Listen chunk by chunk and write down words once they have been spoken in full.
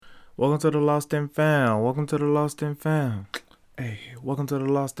Welcome to the Lost and Found. Welcome to the Lost and Found. Hey, welcome to the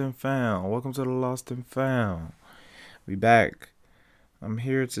Lost and Found. Welcome to the Lost and Found. We back. I'm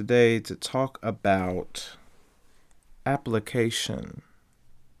here today to talk about application,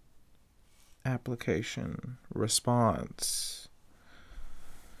 response,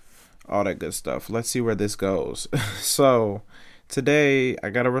 all that good stuff. Let's see where this goes. So, today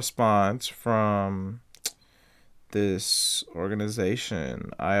I got a response from this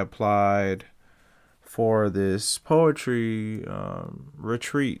organization. I applied for this poetry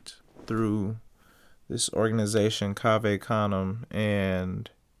retreat through this organization, Cave Canem, and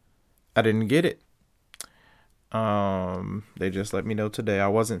I didn't get it. They just let me know today I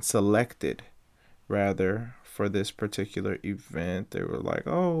wasn't selected, rather, for this particular event. They were like,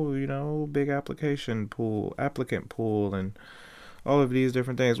 oh, big applicant pool, and all of these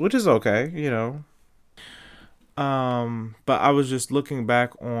different things, which is okay. But I was just looking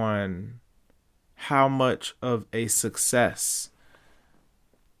back on how much of a success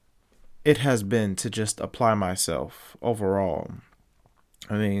it has been to just apply myself overall.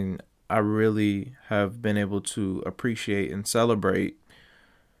 I mean, I really have been able to appreciate and celebrate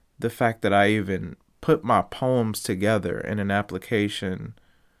the fact that I even put my poems together in an application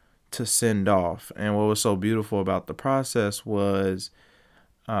to send off. And what was so beautiful about the process was,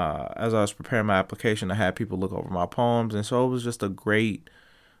 as I was preparing my application, I had people look over my poems. And so it was just a great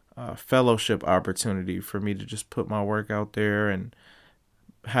fellowship opportunity for me to just put my work out there and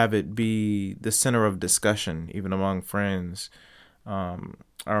have it be the center of discussion, even among friends. I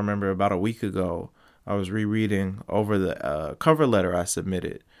remember about a week ago, I was rereading over the cover letter I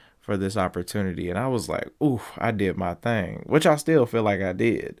submitted for this opportunity. And I was like, ooh, I did my thing, which I still feel like I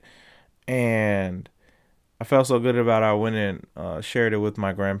did. And I felt so good about it. I went and shared it with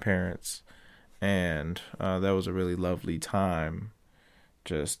my grandparents. And that was a really lovely time.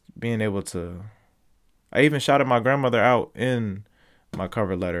 Just being able to, I even shouted my grandmother out in my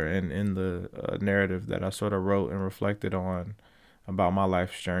cover letter and in the narrative that I sort of wrote and reflected on about my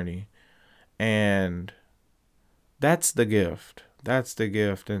life's journey. And that's the gift.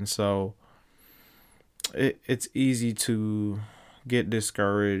 And so it's easy to get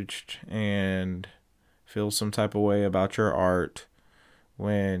discouraged and feel some type of way about your art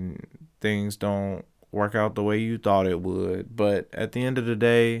when things don't work out the way you thought it would. But at the end of the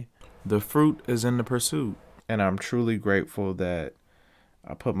day, the fruit is in the pursuit. And I'm truly grateful that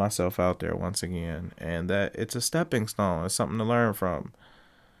I put myself out there once again, and that it's a stepping stone. It's something to learn from.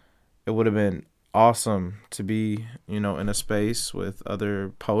 It would have been awesome to be, in a space with other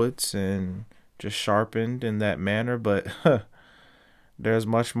poets and just sharpened in that manner. But there's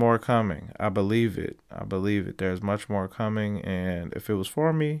much more coming. I believe it. There's much more coming. And if it was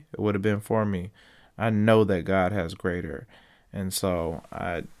for me, it would have been for me. I know that God has greater. And so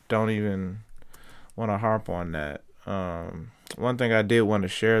I don't even want to harp on that. One thing I did want to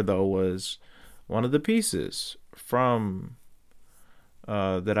share, though, was one of the pieces from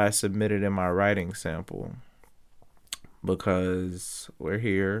that I submitted in my writing sample, because we're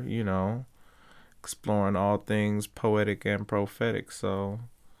here, exploring all things poetic and prophetic. So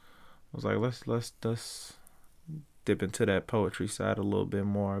I was like, let's dip into that poetry side a little bit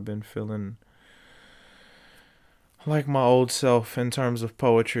more. I've been feeling like my old self in terms of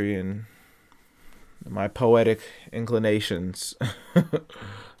poetry and my poetic inclinations.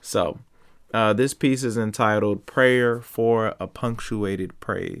 So this piece is entitled Prayer for a Punctuated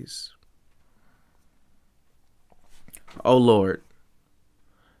Praise. O Lord,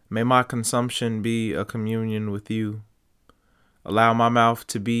 may my consumption be a communion with you. Allow my mouth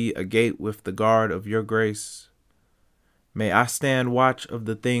to be a gate with the guard of your grace. May I stand watch of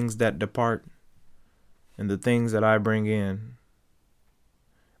the things that depart and the things that I bring in.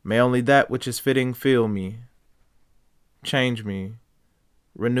 May only that which is fitting fill me, change me,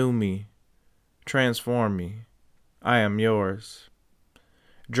 renew me, transform me. I am yours.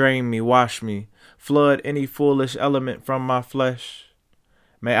 Drain me, wash me, flood any foolish element from my flesh.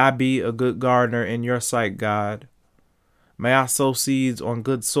 May I be a good gardener in your sight, God. May I sow seeds on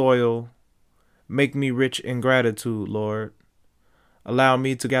good soil. Make me rich in gratitude, Lord. Allow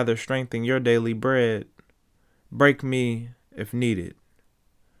me to gather strength in your daily bread. Break me if needed.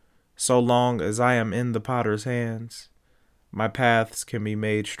 So long as I am in the potter's hands, my paths can be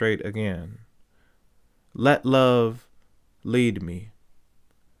made straight again. Let love lead me.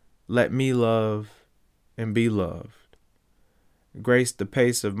 Let me love and be loved. Grace the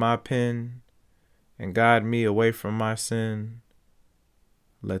pace of my pen and guide me away from my sin.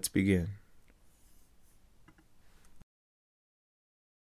 Let's begin.